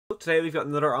today we've got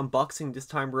another unboxing. This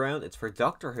time around it's for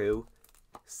Doctor Who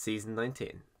Season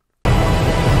 19.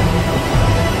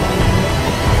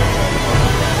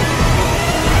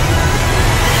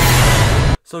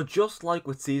 So just like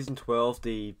with Season 12,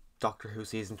 the Doctor Who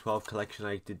Season 12 collection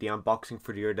I did the unboxing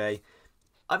for the other day,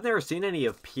 I've never seen any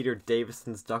of Peter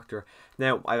Davison's Doctor.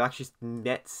 Now, I've actually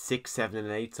met 6, 7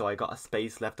 and 8, so I got a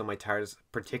space left on my TARDIS,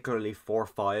 particularly 4,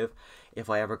 5, if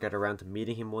I ever get around to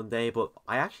meeting him one day. But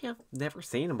I actually have never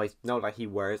seen him. I know that he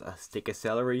wears a stick of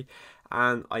celery,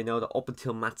 and I know that up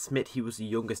until Matt Smith, he was the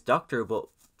youngest Doctor, but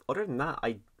other than that,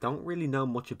 I don't really know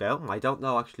much about him. I don't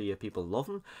know actually if people love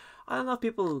him. I don't know if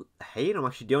people hate him.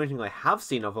 Actually, the only thing I have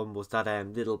seen of him was that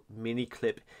little mini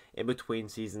clip in between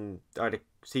season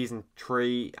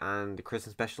 3 and the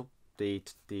Christmas special, the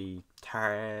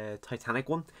Titanic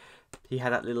one. He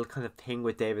had that little kind of thing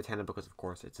with David Tennant because, of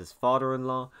course, it's his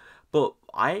father-in-law. But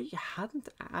I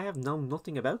have known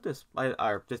nothing about this.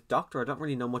 This Doctor, I don't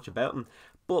really know much about him.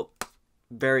 But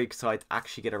very excited to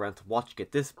actually get around to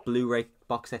get this Blu-ray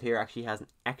box set here. Actually has an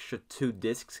extra 2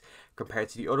 discs compared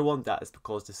to the other one. That is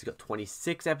because this has got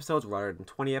 26 episodes rather than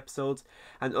 20 episodes.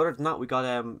 And other than that, we got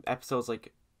episodes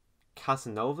like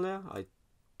Casanova, I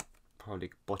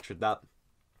probably butchered that,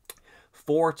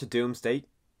 4 to Doomsday,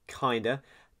 kinda,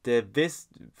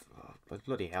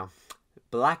 bloody hell,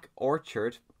 Black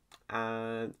Orchard,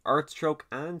 and Earthstroke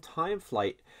and Time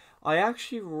Flight. I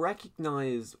actually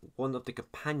recognize one of the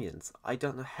companions. I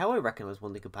don't know how I recognize one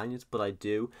of the companions, but I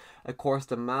do. Of course,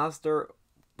 the Master,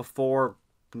 before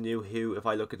New Who, if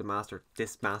I look at the Master,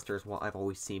 this Master is what I've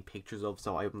always seen pictures of,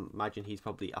 so I imagine he's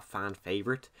probably a fan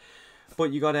favorite.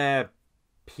 But you got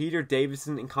Peter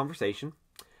Davison in conversation,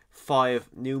 5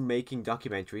 new making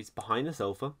documentaries, Behind the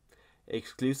Sofa,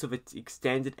 exclusive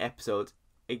extended episodes,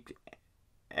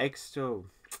 extra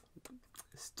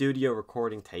studio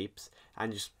recording tapes,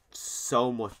 and just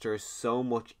so much. There's so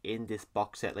much in this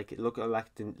box set. Like, look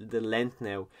like the length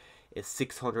now is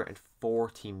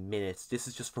 640 minutes. This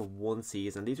is just for one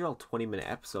season. These are all 20-minute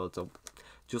episodes. So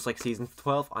just like season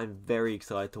 12, I'm very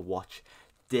excited to watch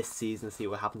this season to see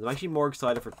what happens. I'm actually more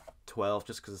excited for 12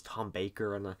 just because it's Tom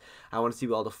Baker and I want to see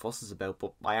what all the fuss is about.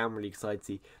 But I am really excited to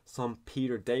see some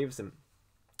Peter Davison.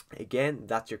 Again,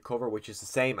 that's your cover, which is the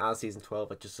same as season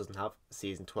 12. It just doesn't have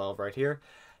season 12 right here.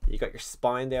 You got your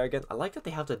spine there again. I like that they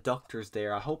have the Doctors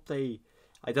there.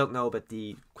 I don't know about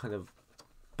the kind of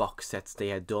box sets they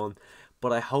had done,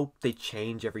 but I hope they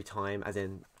change every time, as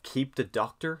in keep the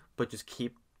Doctor, but just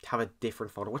have a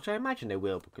different photo, which I imagine they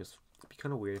will, because it'd be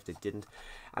kind of weird if they didn't.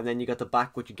 And then you got the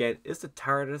back, which again is the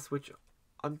TARDIS, which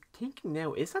I'm thinking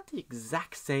now, is that the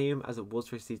exact same as it was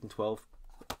for season 12?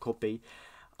 Could be.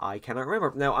 I cannot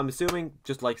remember. Now, I'm assuming,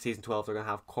 just like season 12, they're going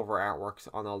to have cover artworks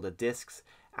on all the discs.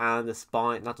 And the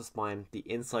spine, not the spine, the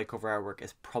inside cover artwork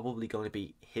is probably going to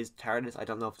be his TARDIS. I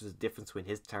don't know if there's a difference between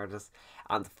his TARDIS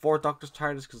and the 4th Doctor's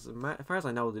TARDIS, because as far as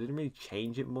I know, they didn't really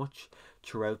change it much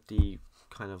throughout the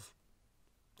kind of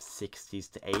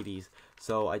 60s to 80s.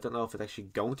 So I don't know if it's actually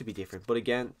going to be different. But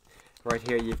again, right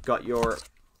here, you've got your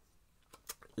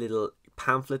little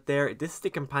pamphlet there. This is the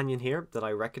companion here that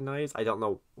I recognize. I don't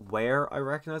know where I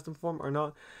recognize them from or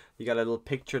not. You got a little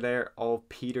picture there of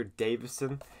Peter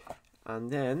Davison,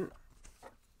 and then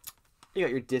you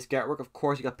got your disc artwork. Of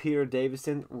course, you got Peter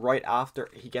Davison right after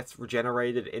he gets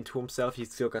regenerated into himself.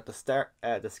 He's still got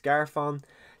the scarf on.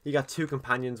 You got 2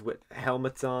 companions with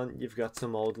helmets on. You've got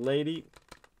some old lady,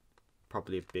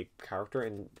 probably a big character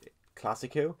in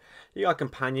Classic Who. You got a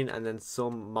companion and then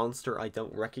some monster I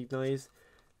don't recognize.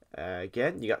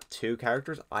 Again, you got 2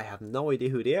 characters. I have no idea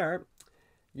who they are.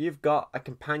 You've got a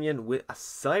companion with a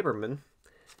Cyberman.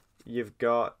 You've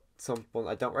got someone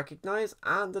I don't recognize,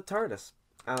 and the TARDIS.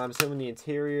 And I'm assuming the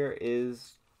interior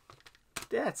is,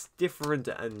 yeah, it's different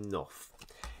enough.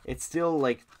 It's still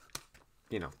like,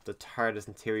 you know, the TARDIS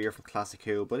interior from Classic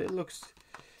Who, but it looks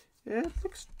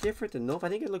different enough. I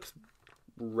think it looks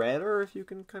redder, if you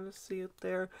can kind of see it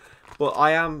there. But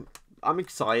I'm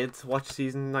excited to watch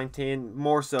season 19,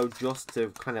 more so just to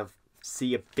kind of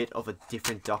see a bit of a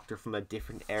different Doctor from a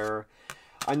different era.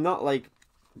 I'm not like,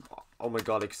 oh my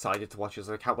god, excited to watch this.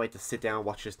 I can't wait to sit down and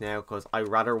watch this now, because I'd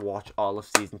rather watch all of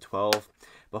season 12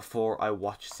 before I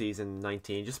watch season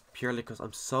 19, just purely because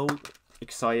I'm so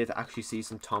excited to actually see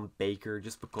some Tom Baker,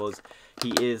 just because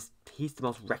he's the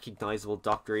most recognizable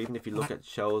Doctor. Even if you look at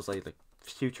shows like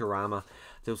Futurama,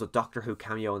 there was a Doctor Who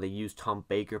cameo and they used Tom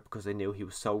Baker because they knew he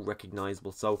was so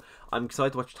recognizable. So I'm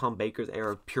excited to watch Tom Baker's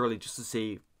era purely just to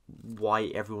see why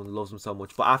everyone loves him so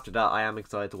much. But after that, I am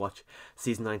excited to watch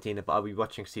season 19. But I'll be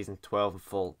watching season 12 in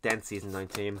full, then season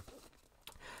 19.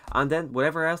 And then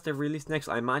whatever else they release next,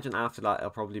 I imagine after that it'll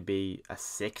probably be a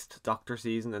 6th Doctor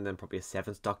season, and then probably a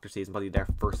 7th Doctor season, probably their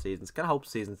first season. It's kind of hope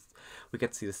seasons we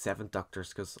get to see the 7th Doctors,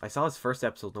 because I saw his first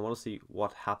episode and I want to see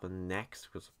what happened next,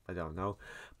 because I don't know.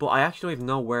 But I actually don't even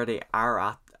know where they are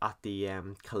at the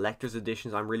collector's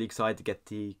editions. I'm really excited to get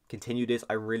to continue this.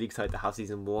 I'm really excited to have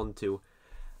season 1 to,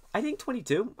 I think,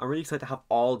 22. I'm really excited to have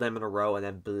all of them in a row and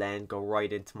then blend, go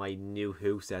right into my new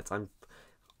Who sets.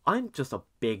 I'm just a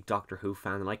big Doctor Who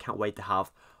fan, and I can't wait to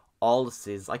have all the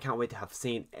seasons. I can't wait to have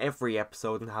seen every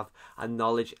episode and have a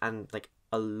knowledge and like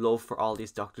a love for all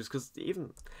these Doctors. Because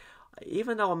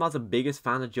even though I'm not the biggest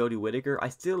fan of Jodie Whittaker, I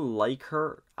still like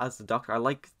her as the Doctor.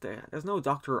 There's no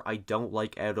Doctor I don't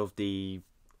like out of the,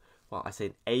 well, I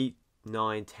say 8,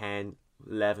 9, 10,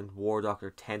 11, War Doctor,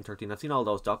 10, 13. I've seen all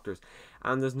those Doctors,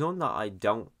 and there's none that I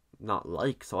don't not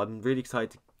like. So I'm really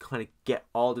excited to kind of get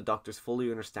all the Doctors, fully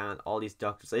understand all these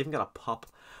Doctors. I even got a pop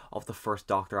of the first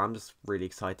Doctor. I'm just really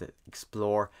excited to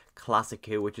explore classic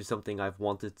Who, which is something I've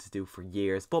wanted to do for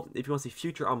years. But if you want to see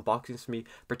future unboxings from me,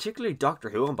 particularly Doctor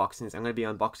Who unboxings, I'm going to be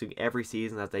unboxing every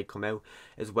season as they come out,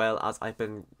 as well as I've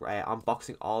been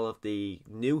unboxing all of the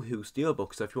new Who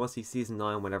steelbooks. So if you want to see season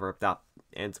 9, whenever that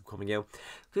ends up coming out,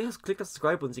 just click the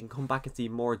subscribe button so you can come back and see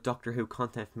more Doctor Who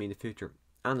content from me in the future.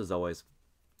 And as always,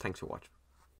 thanks for watching.